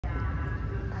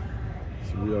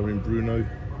So we are in Brno,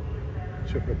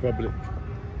 Czech Republic.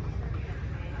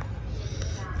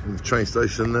 From the train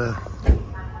station there.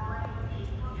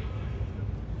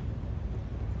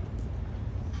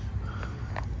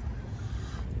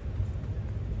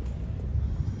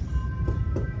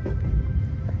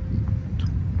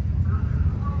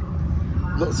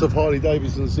 Lots of Harley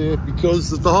Davidsons here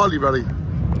because of the Harley Rally.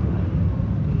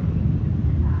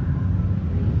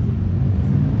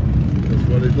 That's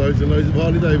why there's loads and loads of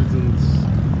Harley Davidsons.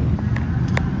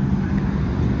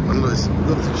 And there's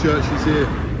lots of churches here.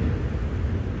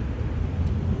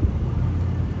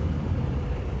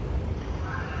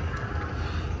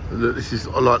 And look, this is,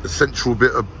 I like the central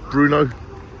bit of Brno.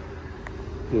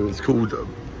 Well, it's called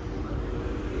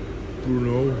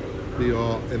Brno,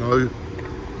 B-R-N-O.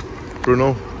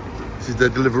 Brno. This is their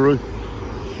delivery,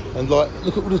 and like,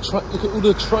 look at all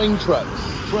the train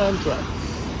tracks, tram tracks.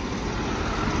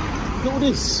 Look at all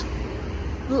this.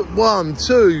 Look, 1,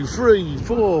 2, 3,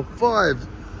 4, 5,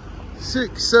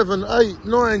 6, 7, 8,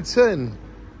 9, 10.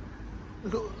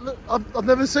 Look, I've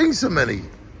never seen so many.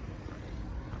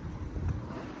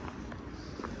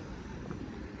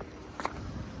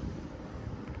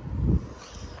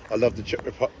 I love the Czech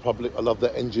Republic. I love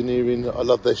their engineering. I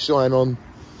love their shine on.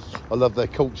 I love their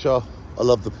culture. I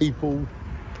love the people.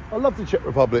 I love the Czech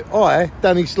Republic. I,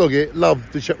 Danny Sloggett,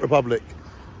 love the Czech Republic.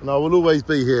 And I will always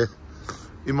be here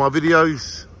in my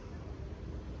videos.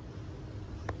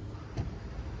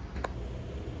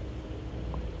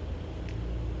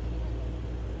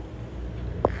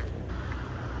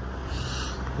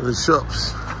 And the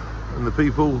shops and the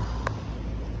people.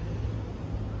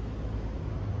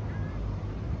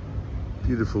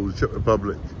 Beautiful, the Czech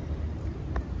Republic.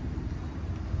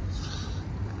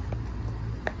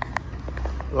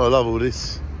 Oh, I love all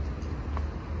this.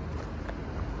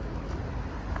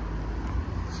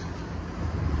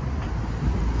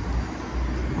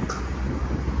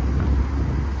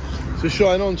 So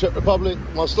shine on, Czech Republic.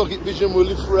 My Sloggett vision will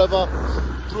live forever.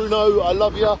 Brno, I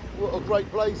love you. What a great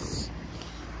place.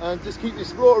 And just keep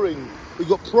exploring. We've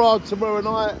got Prague tomorrow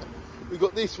night. We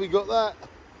got this, we got that.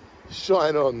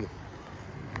 Shine on.